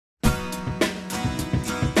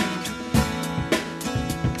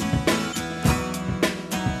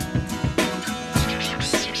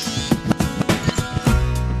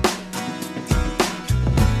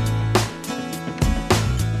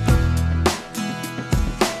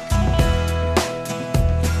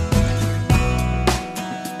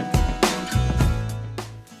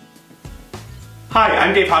Hi,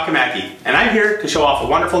 I'm Dave Hakamaki, and I'm here to show off a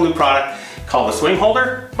wonderful new product called the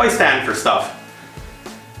SwingHolder by Stand for Stuff.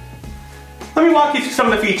 Let me walk you through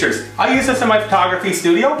some of the features. I use this in my photography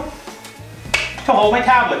studio to hold my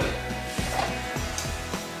tablet.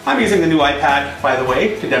 I'm using the new iPad, by the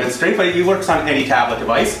way, to demonstrate, but it works on any tablet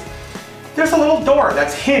device. There's a little door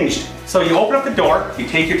that's hinged. So you open up the door, you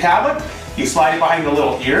take your tablet, you slide it behind the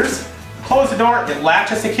little ears, close the door, it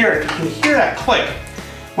latches secure. You can hear that click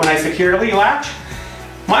when I securely latch.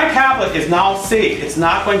 My tablet is now safe. It's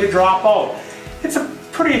not going to drop out. It's a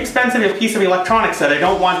pretty expensive piece of electronics that I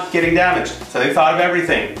don't want getting damaged, so they thought of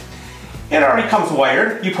everything. It already comes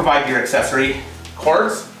wired. You provide your accessory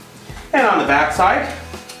cords, and on the back side,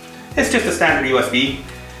 it's just a standard USB.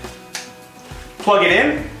 Plug it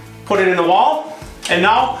in, put it in the wall, and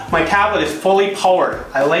now my tablet is fully powered.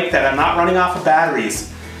 I like that. I'm not running off of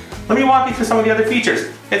batteries. Let me walk you through some of the other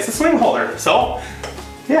features. It's a swing holder, so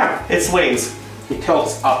yeah, it swings. It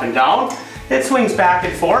tilts up and down. It swings back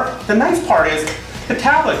and forth. The nice part is the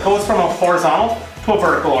tablet goes from a horizontal to a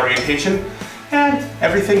vertical orientation and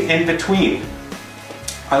everything in between.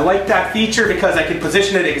 I like that feature because I can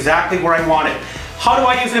position it exactly where I want it. How do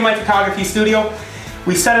I use it in my photography studio?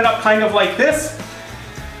 We set it up kind of like this.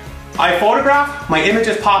 I photograph, my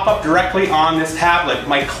images pop up directly on this tablet.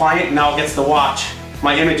 My client now gets to watch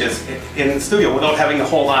my images in the studio without having to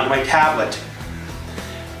hold on to my tablet.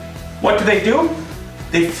 What do?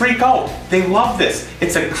 They freak out. They love this.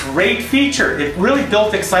 It's a great feature. It really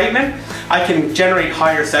built excitement. I can generate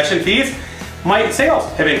higher session fees. My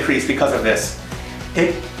sales have increased because of this.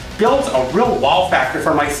 It builds a real wow factor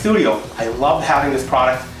for my studio. I love having this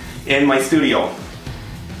product in my studio.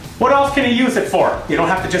 What else can you use it for? You don't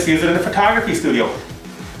have to just use it in the photography studio.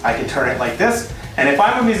 I can turn it like this, and if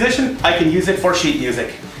I'm a musician, I can use it for sheet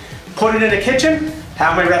music. Put it in the kitchen,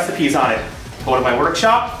 have my recipes on it. Go to my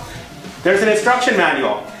workshop, there's an instruction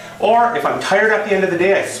manual. Or if I'm tired at the end of the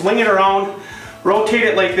day, I swing it around, rotate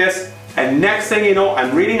it like this, and next thing you know,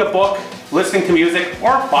 I'm reading a book, listening to music,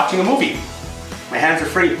 or watching a movie. My hands are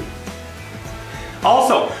free.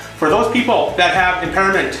 Also, for those people that have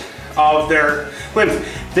impairment of their limbs,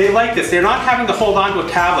 they like this. They're not having to hold on to a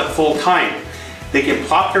tablet full time. They can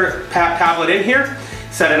plop their tablet in here,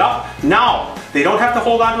 set it up. Now, they don't have to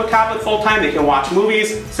hold on to a tablet full time. They can watch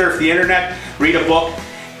movies, surf the internet, read a book,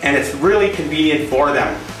 and it's really convenient for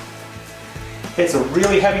them. It's a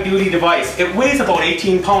really heavy duty device. It weighs about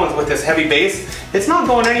 18 pounds with this heavy base. It's not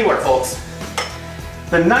going anywhere, folks.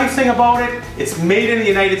 The nice thing about it, it's made in the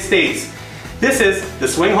United States. This is the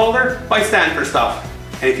SwingHolder by Stand for Stuff.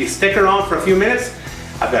 And if you stick around for a few minutes,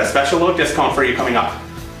 I've got a special little discount for you coming up.